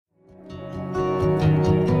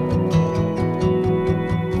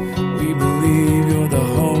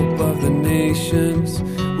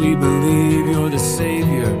believe you're the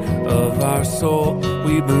Savior of our soul.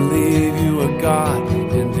 We believe you are God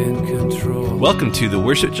and in control. Welcome to the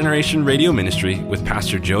Worship Generation Radio Ministry with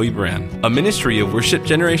Pastor Joey Brand, a ministry of Worship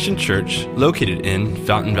Generation Church located in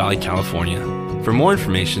Fountain Valley, California. For more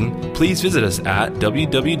information, please visit us at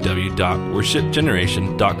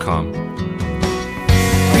www.worshipgeneration.com. We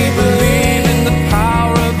believe in the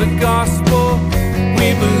power of the gospel.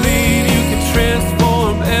 We believe you can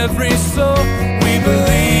transform every soul. We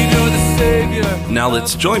believe you're the Savior. Now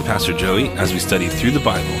let's join Pastor Joey as we study through the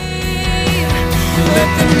Bible.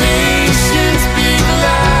 Let the nations be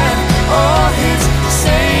glad, all his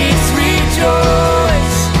saints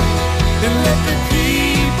rejoice, and let the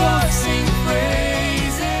people sing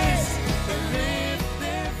praises and lift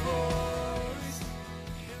their voice.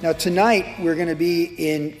 Now tonight we're going to be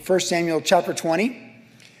in 1 Samuel chapter 20.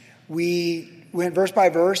 We went verse by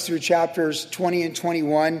verse through chapters 20 and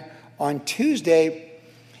 21 on Tuesday,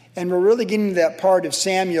 and we're really getting to that part of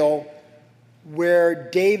Samuel where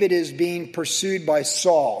David is being pursued by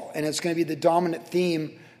Saul, and it's going to be the dominant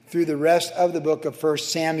theme through the rest of the book of 1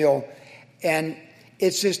 Samuel. And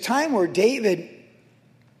it's this time where David,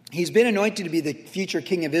 he's been anointed to be the future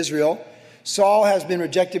king of Israel. Saul has been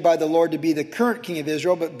rejected by the Lord to be the current king of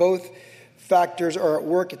Israel, but both factors are at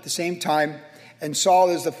work at the same time. And Saul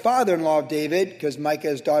is the father-in-law of David, because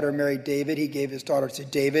Micah's daughter married David. He gave his daughter to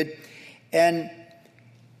David. And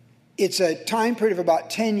it's a time period of about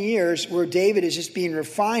 10 years where David is just being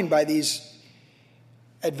refined by these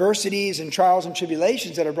adversities and trials and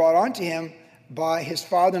tribulations that are brought onto him by his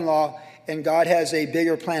father-in-law. And God has a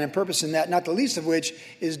bigger plan and purpose in that, not the least of which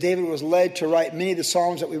is David was led to write many of the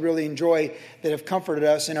Psalms that we really enjoy that have comforted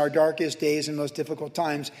us in our darkest days and most difficult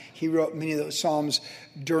times. He wrote many of those Psalms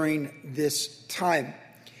during this time.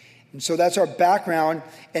 And so that's our background.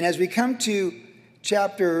 And as we come to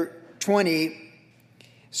chapter 20,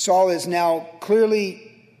 Saul is now clearly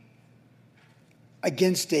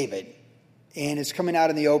against David, and it's coming out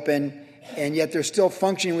in the open, and yet they're still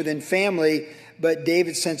functioning within family, but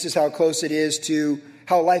David senses how close it is to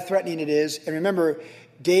how life-threatening it is. And remember,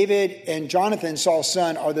 David and Jonathan, Saul's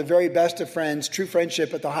son, are the very best of friends, true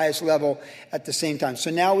friendship at the highest level at the same time.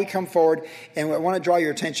 So now we come forward, and I want to draw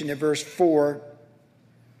your attention to verse 3,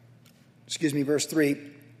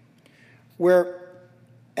 where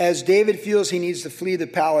as David feels he needs to flee the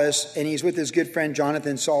palace, and he's with his good friend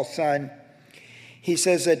Jonathan, Saul's son, he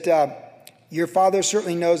says that your father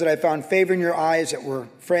certainly knows that I found favor in your eyes, that we're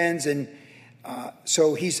friends, and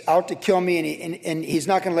so he's out to kill me, and he's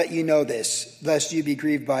not going to let you know this, lest you be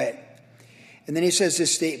grieved by it. And then he says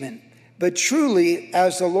this statement, but truly,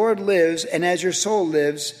 as the Lord lives, and as your soul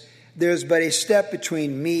lives, there's but a step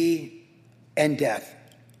between me and death.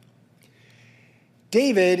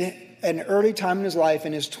 David, at an early time in his life,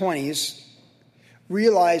 in his 20s,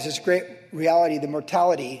 realized this great reality, the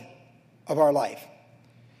mortality of our life.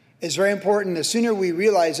 It's very important. The sooner we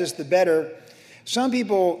realize this, the better. Some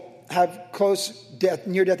people have close death,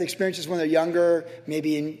 near-death experiences when they're younger,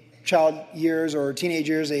 maybe in child years or teenage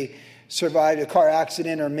years. They survived a car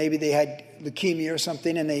accident, or maybe they had leukemia or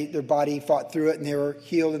something, and their body fought through it and they were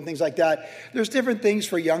healed and things like that. There's different things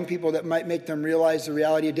for young people that might make them realize the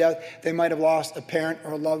reality of death. They might have lost a parent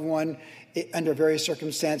or a loved one under various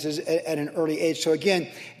circumstances at an early age. So again,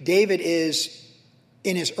 David is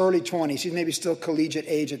in his early 20s. He's maybe still collegiate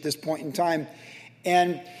age at this point in time.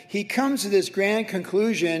 And he comes to this grand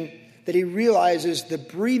conclusion that he realizes the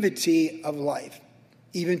brevity of life.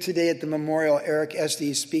 Even today at the memorial, Eric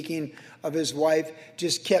Estes, speaking of his wife,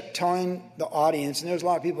 just kept telling the audience, and there's a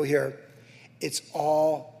lot of people here, it's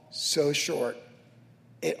all so short.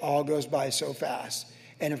 It all goes by so fast.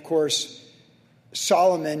 And of course,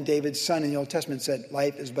 Solomon, David's son in the Old Testament, said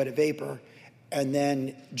life is but a vapor. And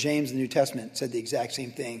then James in the New Testament said the exact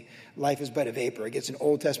same thing. Life is but a vapor. It gets an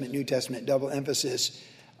Old Testament, New Testament, double emphasis,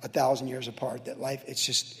 1,000 years apart, that life, it's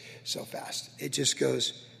just so fast. It just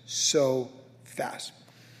goes so fast.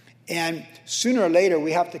 And sooner or later,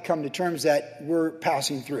 we have to come to terms that we're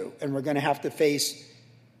passing through, and we're going to have to face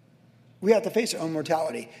our own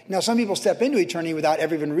mortality. Now, some people step into eternity without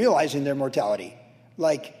ever even realizing their mortality.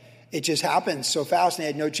 Like, it just happens so fast, and they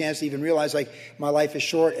had no chance to even realize, like, my life is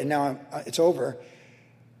short, and now it's over.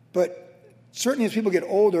 But certainly as people get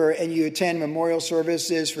older and you attend memorial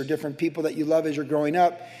services for different people that you love as you're growing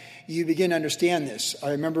up, you begin to understand this.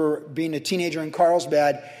 I remember being a teenager in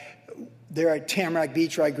Carlsbad, there at Tamarack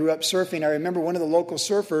Beach where I grew up surfing. I remember one of the local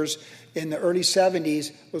surfers in the early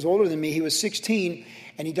 70s was older than me. He was 16,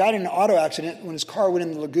 And he died in an auto accident when his car went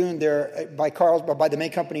in the lagoon there by the May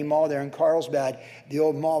Company Mall there in Carlsbad, the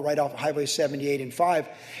old mall right off Highway 78 and 5.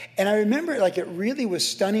 And I remember like it really was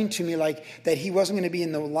stunning to me like that he wasn't going to be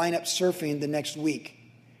in the lineup surfing the next week.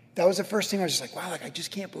 That was the first thing I was just like, wow, like I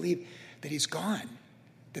just can't believe that he's gone,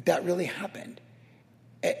 that really happened.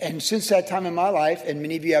 And since that time in my life, and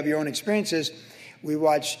many of you have your own experiences, we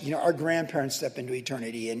watch, our grandparents step into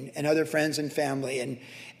eternity and other friends and family and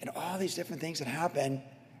all these different things that happen.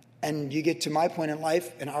 And you get to my point in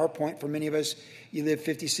life, and our point, for many of us, you live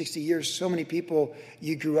 50, 60 years. So many people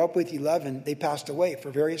you grew up with, you love, and they passed away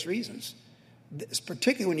for various reasons.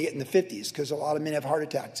 Particularly when you get in the 50s, because a lot of men have heart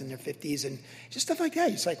attacks in their 50s and just stuff like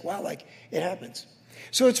that. It's like, wow, like it happens.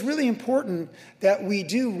 So it's really important that we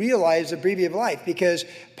do realize the brevity of life, because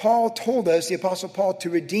Paul told us, the Apostle Paul, to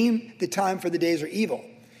redeem the time, for the days are evil.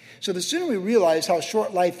 So the sooner we realize how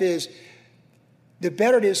short life is, the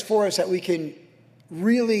better it is for us that we can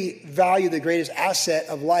really value the greatest asset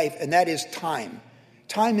of life, and that is time.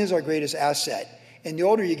 Time is our greatest asset. And the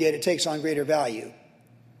older you get, it takes on greater value.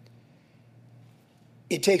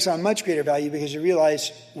 It takes on much greater value because you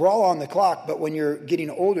realize we're all on the clock, but when you're getting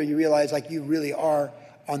older, you realize like you really are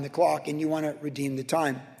on the clock and you want to redeem the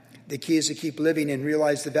time. The key is to keep living and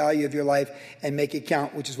realize the value of your life and make it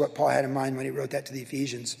count, which is what Paul had in mind when he wrote that to the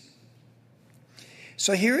Ephesians.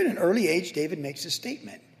 So here at an early age, David makes a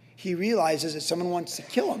statement. He realizes that someone wants to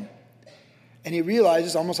kill him. And he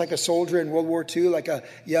realizes, almost like a soldier in World War II, like a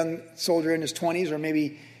young soldier in his 20s, or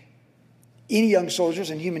maybe any young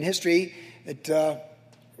soldiers in human history, that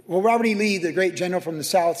Robert E. Lee, the great general from the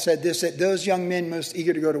South, said this, that those young men most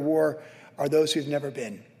eager to go to war are those who've never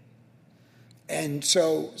been. And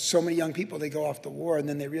so many young people, they go off to war, and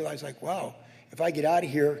then they realize, like, wow, if I get out of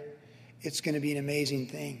here, it's going to be an amazing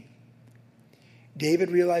thing.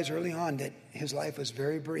 David realized early on that his life was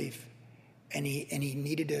very brief, and he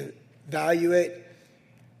needed to value it,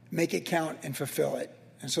 make it count, and fulfill it.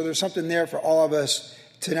 And so there's something there for all of us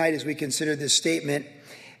tonight as we consider this statement.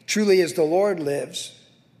 Truly, as the Lord lives,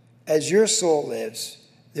 as your soul lives,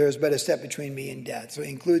 there is but a step between me and death. So he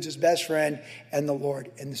includes his best friend and the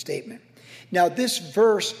Lord in the statement. Now, this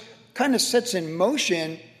verse kind of sets in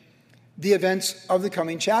motion the events of the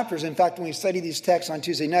coming chapters. In fact, when we study these texts on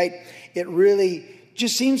Tuesday night, it really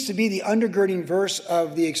just seems to be the undergirding verse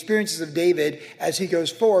of the experiences of David as he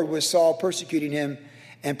goes forward with Saul persecuting him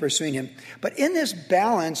and pursuing him. But in this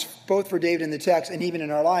balance, both for David in the text and even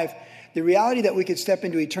in our life, the reality that we could step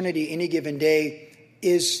into eternity any given day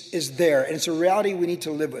is there. And it's a reality we need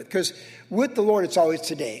to live with. Because with the Lord, it's always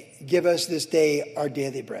today. Give us this day our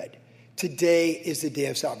daily bread. Today is the day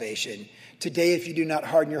of salvation. Today, if you do not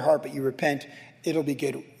harden your heart, but you repent, it'll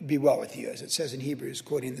be well with you, as it says in Hebrews,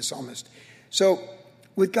 quoting the psalmist. So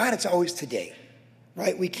with God, it's always today,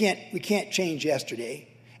 right? We can't change yesterday,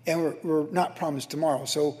 and we're not promised tomorrow.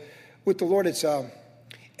 So with the Lord, it's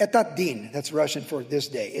etat din. That's Russian for this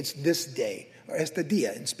day. It's this day, or este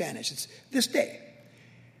dia in Spanish. It's this day.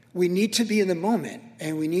 We need to be in the moment,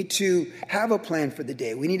 and we need to have a plan for the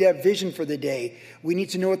day. We need to have vision for the day. We need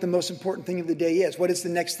to know what the most important thing of the day is. What is the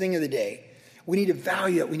next thing of the day? We need to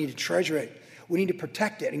value it. We need to treasure it. We need to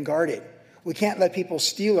protect it and guard it. We can't let people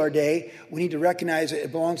steal our day. We need to recognize that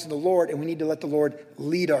it belongs to the Lord, and we need to let the Lord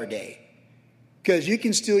lead our day. Because you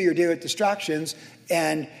can steal your day with distractions,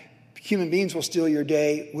 and human beings will steal your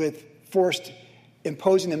day with forced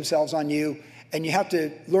imposing themselves on you. And you have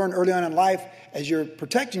to learn early on in life, as you're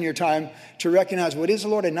protecting your time, to recognize what is the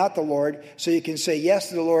Lord and not the Lord, so you can say yes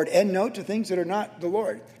to the Lord and no to things that are not the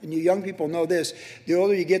Lord. And you young people know this. The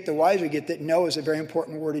older you get, the wiser you get, that no is a very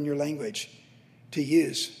important word in your language to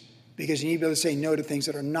use, because you need to be able to say no to things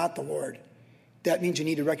that are not the Lord. That means you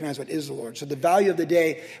need to recognize what is the Lord. So the value of the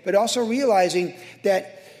day, but also realizing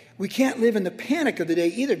that we can't live in the panic of the day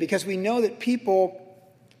either, because we know that people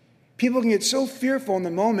can get so fearful in the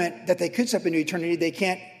moment that they could step into eternity, they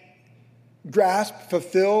can't grasp,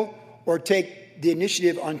 fulfill, or take the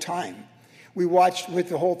initiative on time. We watched with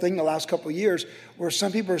the whole thing the last couple of years where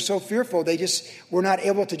some people are so fearful they were not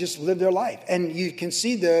able to just live their life. And you can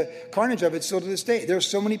see the carnage of it still to this day. There's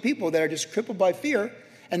so many people that are just crippled by fear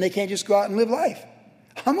and they can't just go out and live life.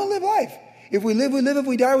 I'm going to live life. If we live, we live. If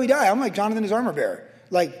we die, we die. I'm like Jonathan, his armor bearer.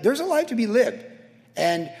 Like, there's a life to be lived.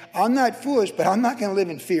 And I'm not foolish, but I'm not going to live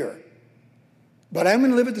in fear. But I'm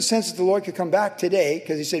going to live with the sense that the Lord could come back today,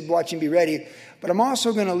 because he said, watch and be ready. But I'm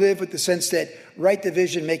also going to live with the sense that write the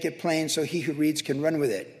vision, make it plain, so he who reads can run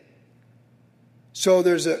with it. So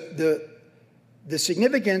there's the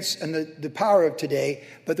significance and the power of today,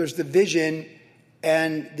 but there's the vision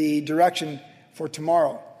and the direction for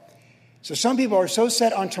tomorrow. So some people are so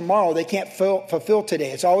set on tomorrow, they can't fulfill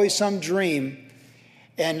today. It's always some dream.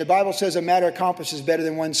 And the Bible says a matter accomplished is better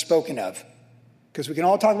than one spoken of. Because we can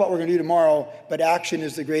all talk about what we're going to do tomorrow, but action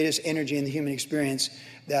is the greatest energy in the human experience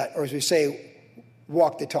that, or as we say,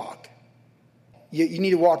 walk the talk. You need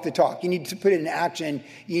to walk the talk. You need to put it in action.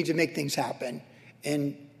 You need to make things happen.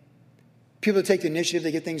 And people that take the initiative,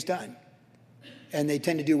 they get things done. And they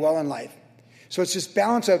tend to do well in life. So it's this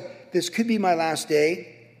balance of, this could be my last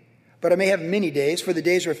day, but I may have many days, for the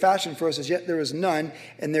days are fashioned for us as yet there was none,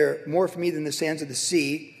 and they're more for me than the sands of the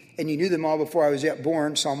sea, and you knew them all before I was yet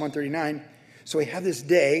born, Psalm 139. So we have this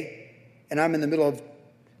day, and I'm in the middle of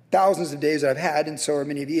thousands of days that I've had, and so are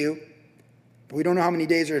many of you. But we don't know how many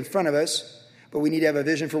days are in front of us, but we need to have a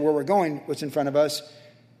vision for where we're going, what's in front of us,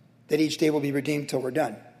 that each day will be redeemed till we're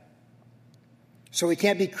done. So we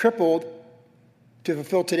can't be crippled to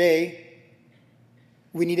fulfill today.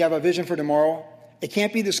 We need to have a vision for tomorrow. It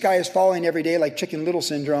can't be the sky is falling every day like Chicken Little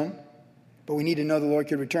syndrome, but we need to know the Lord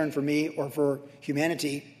could return for me or for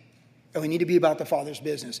humanity, and we need to be about the Father's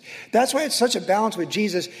business. That's why it's such a balance with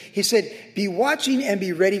Jesus. He said, be watching and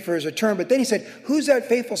be ready for his return, but then he said, who's that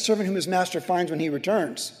faithful servant whom his master finds when he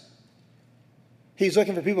returns? He's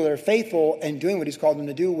looking for people that are faithful and doing what he's called them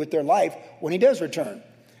to do with their life when he does return.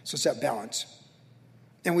 So it's that balance.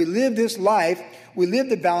 And we live this life, we live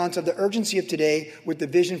the balance of the urgency of today with the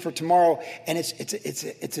vision for tomorrow. And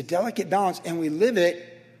it's a delicate balance, and we live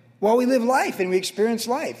it while we live life and we experience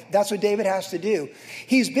life. That's what David has to do.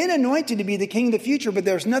 He's been anointed to be the king of the future, but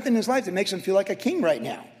there's nothing in his life that makes him feel like a king right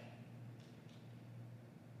now.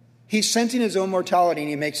 He's sensing his own mortality, and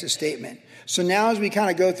he makes a statement. So now as we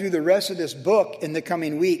kind of go through the rest of this book in the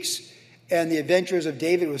coming weeks, and the adventures of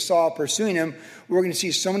David with Saul pursuing him, we're going to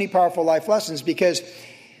see so many powerful life lessons, because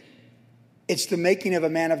it's the making of a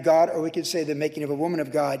man of God, or we could say the making of a woman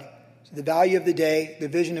of God. So the value of the day, the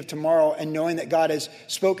vision of tomorrow, and knowing that God has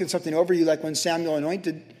spoken something over you, like when Samuel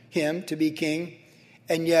anointed him to be king,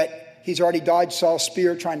 and yet he's already dodged Saul's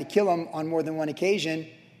spear trying to kill him on more than one occasion.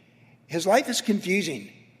 His life is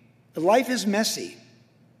confusing. Life is messy.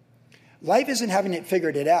 Life isn't having it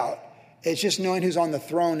figured it out. It's just knowing who's on the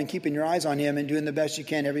throne and keeping your eyes on him and doing the best you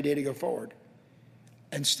can every day to go forward.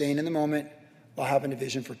 And staying in the moment while having a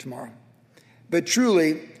vision for tomorrow. But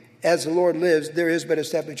truly, as the Lord lives, there is but a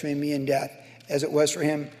step between me and death. As it was for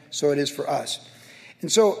him, so it is for us.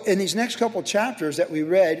 And so in these next couple chapters that we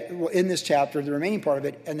read, well, in this chapter, the remaining part of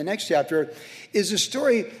it, and the next chapter, is a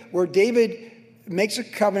story where David makes a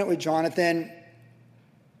covenant with Jonathan,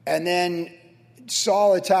 and then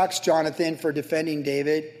Saul attacks Jonathan for defending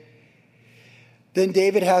David. Then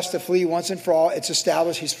David has to flee once and for all. It's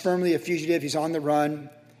established he's firmly a fugitive. He's on the run.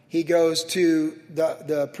 He goes to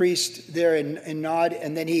the priest there in Nod,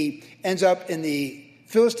 and then he ends up in the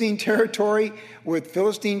Philistine territory with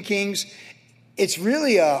Philistine kings. It's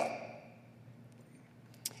really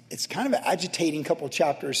it's kind of an agitating couple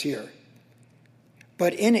chapters here.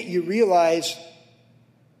 But in it, you realize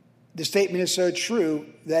the statement is so true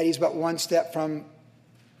that he's but one step from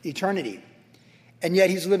eternity. And yet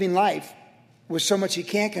he's living life with so much he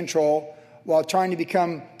can't control, while trying to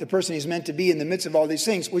become the person he's meant to be in the midst of all these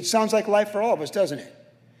things, which sounds like life for all of us, doesn't it?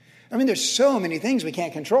 I mean, there's so many things we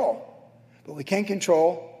can't control, but we can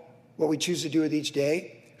control what we choose to do with each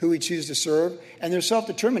day, who we choose to serve, and there's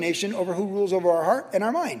self-determination over who rules over our heart and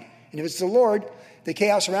our mind. And if it's the Lord, the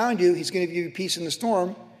chaos around you, he's going to give you peace in the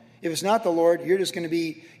storm. If it's not the Lord, you're just going to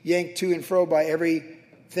be yanked to and fro by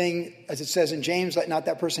everything, as it says in James, let not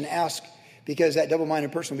that person ask, because that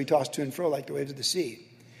double-minded person will be tossed to and fro like the waves of the sea.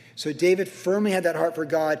 So David firmly had that heart for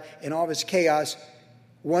God in all of his chaos,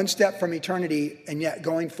 one step from eternity, and yet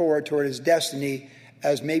going forward toward his destiny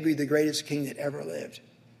as maybe the greatest king that ever lived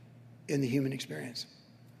in the human experience.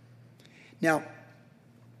 Now,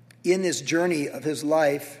 in this journey of his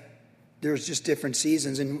life, there's just different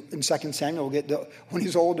seasons. In 2 Samuel, we'll get to when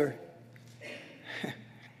he's older.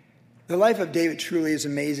 The life of David truly is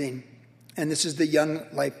amazing. And this is the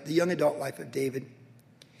young adult life of David.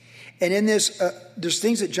 And in this, there's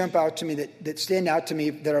things that jump out to me, that stand out to me,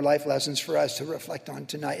 that are life lessons for us to reflect on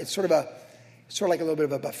tonight. It's sort of like a little bit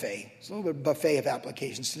of a buffet. It's a little bit of a buffet of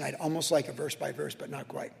applications tonight, almost like a verse by verse, but not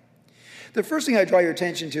quite. The first thing I draw your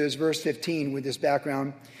attention to is verse 15 with this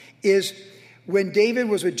background, is when David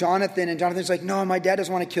was with Jonathan, and Jonathan's like, no, my dad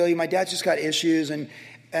doesn't want to kill you. My dad's just got issues.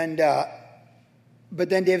 But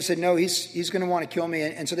then David said, no, he's going to want to kill me.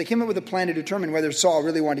 And so they came up with a plan to determine whether Saul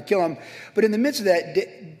really wanted to kill him. But in the midst of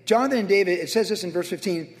that, Jonathan and David, it says this in verse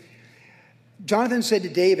 15, Jonathan said to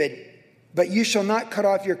David, but you shall not cut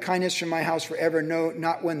off your kindness from my house forever. No,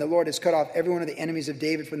 not when the Lord has cut off every one of the enemies of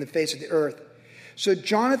David from the face of the earth. So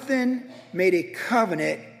Jonathan made a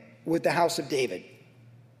covenant with the house of David.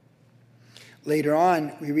 Later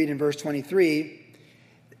on, we read in verse 23,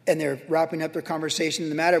 And they're wrapping up their conversation.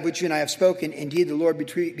 The matter of which you and I have spoken, indeed the Lord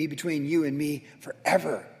be between you and me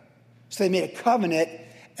forever. So they made a covenant,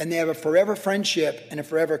 and they have a forever friendship and a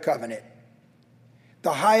forever covenant.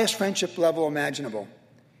 The highest friendship level imaginable.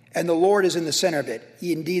 And the Lord is in the center of it.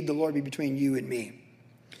 Indeed, the Lord be between you and me.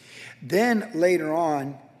 Then later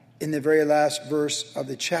on, in the very last verse of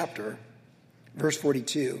the chapter, verse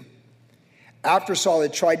 42, after Saul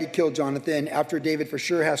had tried to kill Jonathan, after David for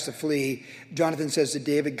sure has to flee, Jonathan says to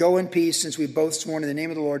David, go in peace, since we've both sworn in the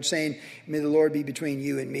name of the Lord, saying, may the Lord be between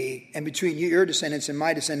you and me, and between you, your descendants and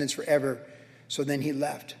my descendants forever. So then he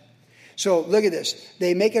left. So look at this.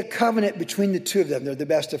 They make a covenant between the two of them. They're the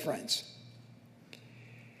best of friends.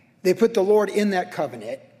 They put the Lord in that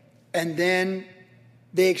covenant, and then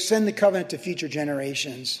they extend the covenant to future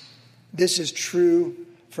generations. This is true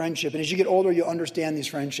friendship. And as you get older, you'll understand these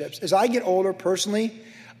friendships. As I get older personally,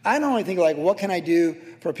 I not only think like, what can I do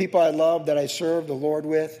for people I love that I serve the Lord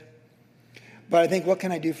with? But I think, what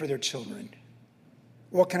can I do for their children?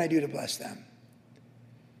 What can I do to bless them?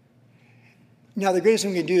 Now, the greatest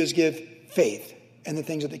thing we can do is give faith in the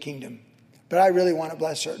things of the kingdom. But I really want to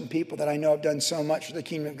bless certain people that I know have done so much for the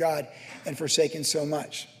kingdom of God and forsaken so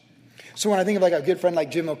much. So when I think of like a good friend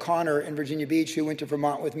like Jim O'Connor in Virginia Beach, who went to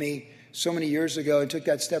Vermont with me so many years ago and took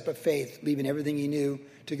that step of faith, leaving everything he knew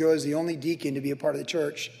to go as the only deacon to be a part of the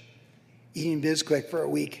church, eating Bisquick for a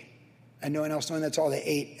week, and no one else knowing that's all they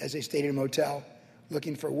ate as they stayed in a motel,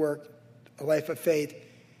 looking for work, a life of faith.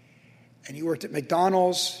 And he worked at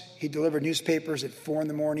McDonald's. He delivered newspapers at 4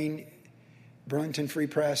 a.m, Burlington Free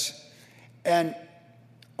Press, and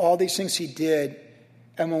all these things he did.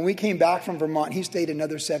 And when we came back from Vermont, he stayed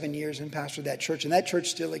another 7 years and pastored that church, and that church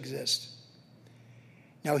still exists.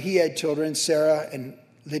 Now, he had children, Sarah and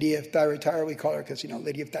Lydia Thyatira, we call her because,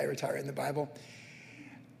 Lydia Thyatira in the Bible.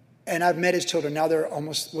 And I've met his children. Now they're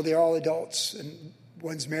they're all adults, and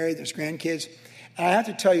one's married, there's grandkids. And I have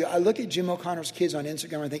to tell you, I look at Jim O'Connor's kids on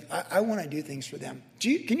Instagram and I think, I want to do things for them.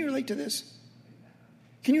 Can you relate to this?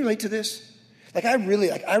 Can you relate to this? I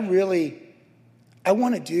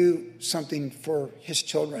want to do something for his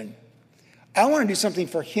children. I want to do something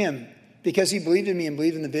for him because he believed in me and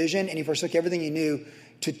believed in the vision, and he forsook everything he knew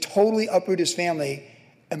to totally uproot his family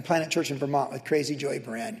and plant a church in Vermont with crazy Joey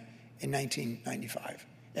Brand in 1995.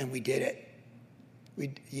 And we did it.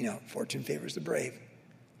 Fortune favors the brave.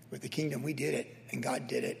 With the kingdom, we did it, and God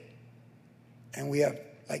did it. And we have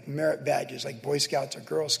merit badges like Boy Scouts or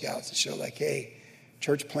Girl Scouts that show hey,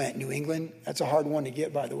 church plant New England. That's a hard one to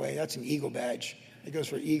get, by the way. That's an Eagle badge. It goes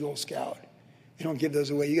for Eagle Scout. You don't give those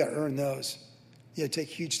away. You got to earn those. You got to take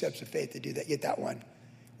huge steps of faith to do that. Get that one.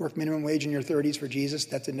 Work minimum wage in your 30s for Jesus.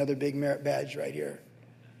 That's another big merit badge right here.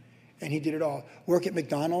 And he did it all. Work at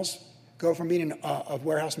McDonald's. Go from being a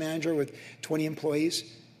warehouse manager with 20 employees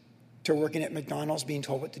to working at McDonald's, being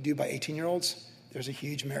told what to do by 18-year-olds. There's a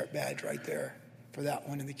huge merit badge right there for that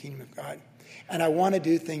one in the kingdom of God. And I want to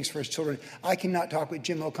do things for his children. I cannot talk with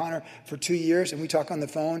Jim O'Connor for 2 years, and we talk on the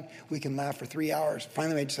phone. We can laugh for 3 hours.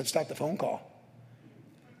 Finally, I just have to stop the phone call.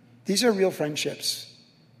 These are real friendships,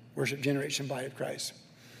 Worship Generation Body of Christ.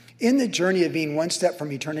 In the journey of being one step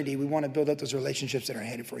from eternity, we want to build up those relationships that are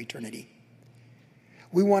headed for eternity.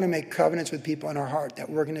 We want to make covenants with people in our heart that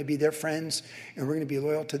we're going to be their friends and we're going to be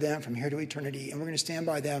loyal to them from here to eternity. And we're going to stand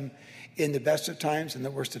by them in the best of times and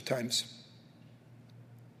the worst of times.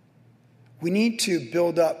 We need to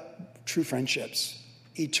build up true friendships,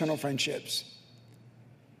 eternal friendships.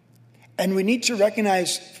 And we need to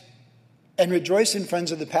recognize and rejoice in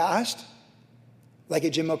friends of the past, like a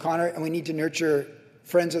Jim O'Connor, and we need to nurture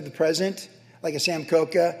friends of the present, like a Sam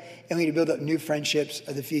Coca, and we need to build up new friendships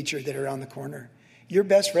of the future that are around the corner. Your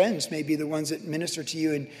best friends may be the ones that minister to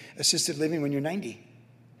you in assisted living when you're 90.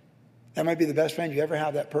 That might be the best friend you ever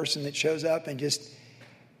have, that person that shows up and just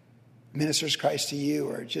ministers Christ to you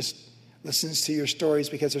or just listens to your stories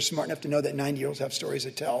because they're smart enough to know that 90-year-olds have stories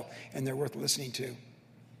to tell and they're worth listening to.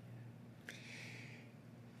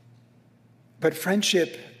 But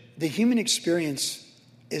friendship, the human experience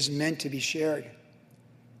is meant to be shared.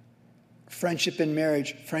 Friendship in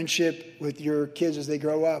marriage, friendship with your kids as they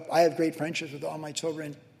grow up. I have great friendships with all my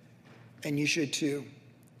children, and you should too.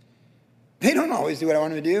 They don't always do what I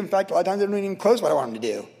want them to do. In fact, a lot of times they don't even close what I want them to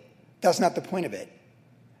do. That's not the point of it.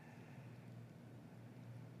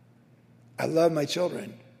 I love my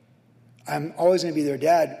children. I'm always going to be their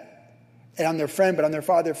dad, and I'm their friend, but I'm their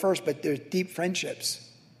father first, but there's deep friendships.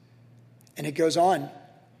 And it goes on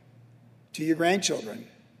to your grandchildren.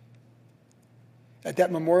 At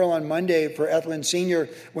that memorial on Monday for Ethelyn Sr.,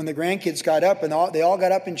 when the grandkids got up, and they all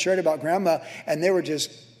got up and shared about Grandma, and they were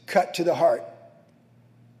just cut to the heart.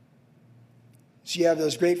 So you have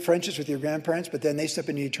those great friendships with your grandparents, but then they step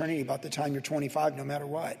into eternity about the time you're 25, no matter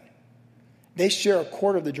what. They share a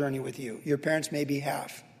quarter of the journey with you. Your parents may be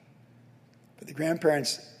half. But the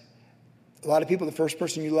grandparents, a lot of people, the first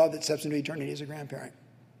person you love that steps into eternity is a grandparent.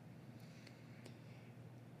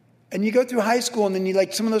 And you go through high school, and then you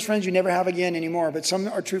like some of those friends you never have again anymore, but some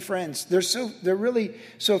are true friends. They're really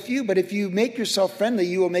so few, but if you make yourself friendly,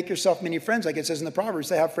 you will make yourself many friends, like it says in the Proverbs.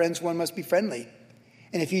 To have friends, one must be friendly.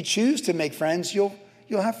 And if you choose to make friends, you'll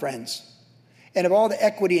have friends. And of all the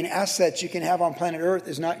equity and assets you can have on planet Earth,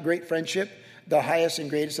 is not great friendship the highest and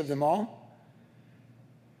greatest of them all?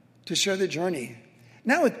 To share the journey.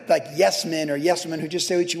 Not with like yes men or yes women who just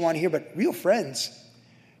say what you want to hear, but real friends,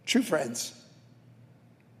 true friends.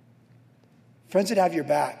 Friends that have your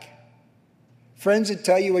back. Friends that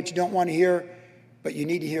tell you what you don't want to hear, but you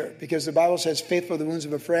need to hear it. Because the Bible says, faithful are the wounds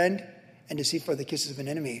of a friend and deceitful are the kisses of an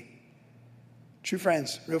enemy. True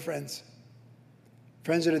friends, real friends.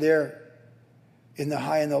 Friends that are there in the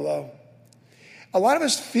high and the low. A lot of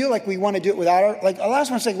us feel like we want to do it without our, like a lot of us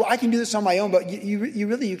want to say, well, I can do this on my own, but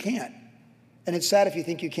you can't. And it's sad if you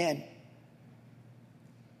think you can.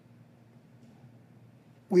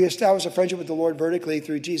 We establish a friendship with the Lord vertically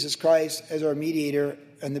through Jesus Christ as our mediator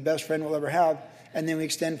and the best friend we'll ever have. And then we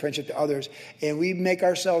extend friendship to others. And we make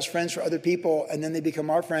ourselves friends for other people, and then they become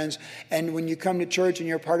our friends. And when you come to church and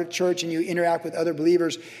you're a part of church and you interact with other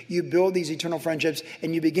believers, you build these eternal friendships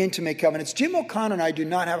and you begin to make covenants. Jim O'Connor and I do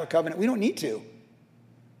not have a covenant. We don't need to.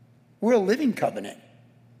 We're a living covenant.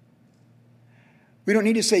 We don't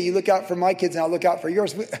need to say, you look out for my kids and I'll look out for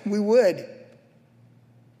yours. We would.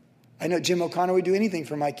 I know Jim O'Connor would do anything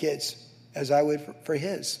for my kids as I would for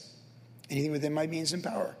his. Anything within my means and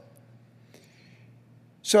power.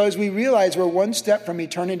 So as we realize we're one step from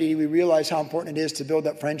eternity, we realize how important it is to build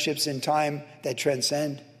up friendships in time that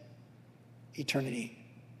transcend eternity.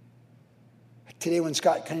 Today when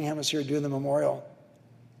Scott Cunningham was here doing the memorial,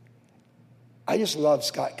 I just love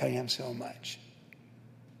Scott Cunningham so much.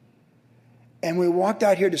 And we walked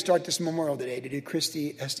out here to start this memorial today, to do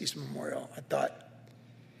Christy Estes Memorial. I thought,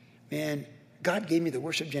 man, God gave me the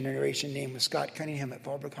worship generation name with Scott Cunningham at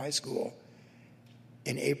Fallbrook High School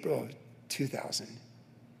in April of 2000.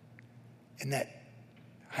 In that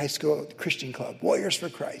high school Christian club, Warriors for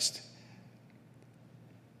Christ.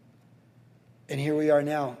 And here we are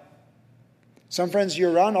now. Some friends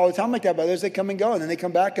you're around all the time like that, but others they come and go, and then they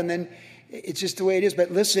come back, and then it's just the way it is.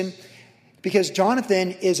 But listen, because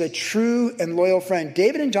Jonathan is a true and loyal friend.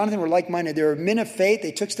 David and Jonathan were like-minded. They were men of faith.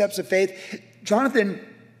 They took steps of faith. Jonathan's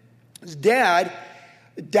dad,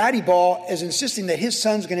 Daddy Ball, is insisting that his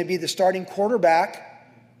son's going to be the starting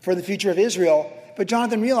quarterback for the future of Israel. But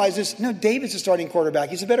Jonathan realizes, no, David's the starting quarterback.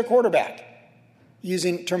 He's a better quarterback,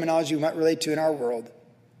 using terminology we might relate to in our world.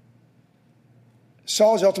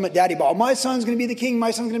 Saul's ultimate daddy ball. My son's going to be the king.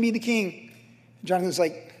 My son's going to be the king. And Jonathan's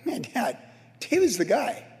like, man, Dad, David's the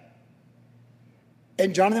guy.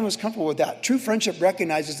 And Jonathan was comfortable with that. True friendship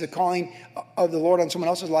recognizes the calling of the Lord on someone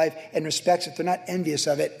else's life and respects it. They're not envious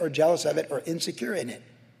of it or jealous of it or insecure in it.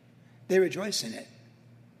 They rejoice in it.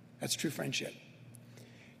 That's true friendship.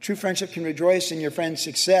 True friendship can rejoice in your friend's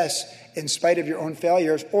success in spite of your own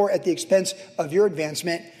failures or at the expense of your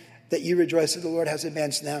advancement, that you rejoice that the Lord has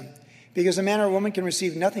advanced them. Because a man or a woman can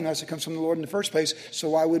receive nothing unless it comes from the Lord in the first place. So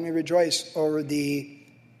why wouldn't we rejoice over the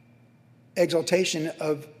exaltation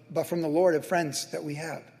but from the Lord of friends that we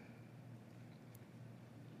have?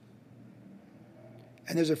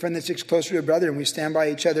 And there's a friend that sticks closer to a brother, and we stand by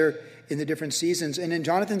each other in the different seasons. And in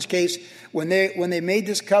Jonathan's case, when they made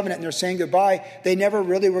this covenant and they're saying goodbye, they never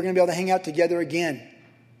really were going to be able to hang out together again.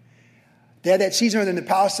 They had that season where they're in the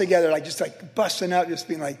palace together, just busting up, just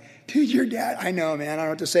being like, dude, your dad. I know, man. I don't know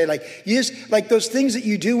what to say. You just, like those things that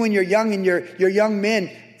you do when you're young and you're young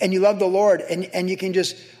men and you love the Lord, and you can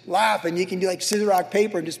just laugh and you can do like scissor, rock,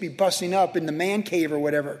 paper and just be busting up in the man cave or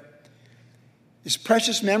whatever. It's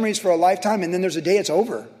precious memories for a lifetime, and then there's a day it's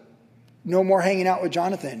over. No more hanging out with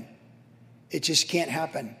Jonathan. It just can't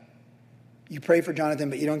happen. You pray for Jonathan,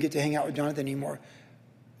 but you don't get to hang out with Jonathan anymore.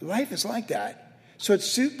 Life is like that. So it's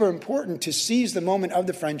super important to seize the moment of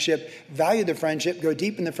the friendship, value the friendship, go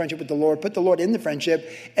deep in the friendship with the Lord, put the Lord in the friendship,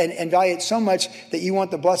 and value it so much that you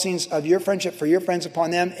want the blessings of your friendship for your friends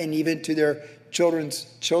upon them and even to their children's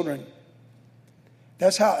children.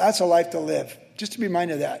 That's a life to live. Just to be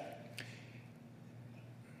reminded of that.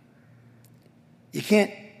 You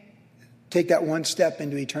can't take that one step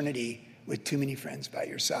into eternity with too many friends by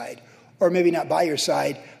your side. Or maybe not by your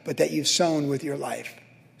side, but that you've sown with your life.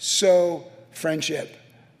 Sow friendship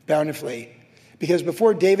bountifully. Because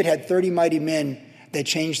before David had 30 mighty men that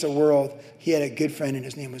changed the world, he had a good friend, and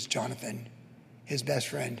his name was Jonathan, his best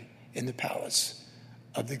friend. in the palace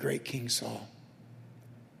of the great King Saul.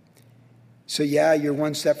 So yeah, you're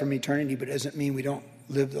one step from eternity, but it doesn't mean we don't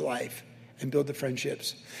live the life and build the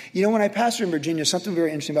friendships. You know, when I pastored in Virginia, something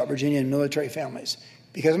very interesting about Virginia and military families.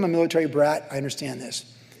 Because I'm a military brat, I understand this.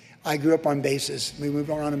 I grew up on bases. We moved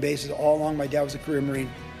around on bases all along. My dad was a career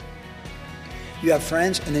Marine. You have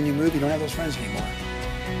friends, and then you move, you don't have those friends anymore.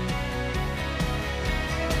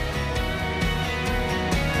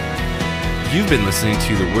 You've been listening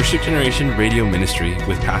to the Worship Generation Radio Ministry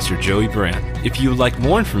with Pastor Joey Baran. If you would like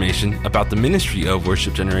more information about the ministry of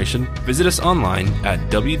Worship Generation, visit us online at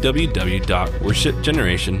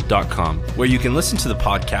www.worshipgeneration.com, where you can listen to the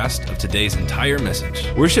podcast of today's entire message.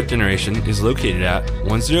 Worship Generation is located at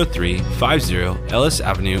 10350 Ellis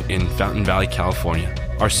Avenue in Fountain Valley, California.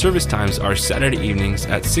 Our service times are Saturday evenings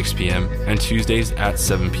at 6 p.m. and Tuesdays at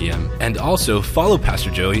 7 p.m. And also follow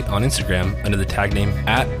Pastor Joey on Instagram under the tag name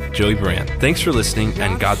 @JoeyBaran. Thanks for listening,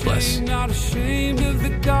 and God bless. Not ashamed of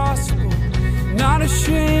the gospel. Not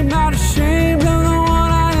ashamed of the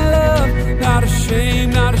one I love. Not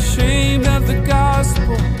ashamed, not ashamed.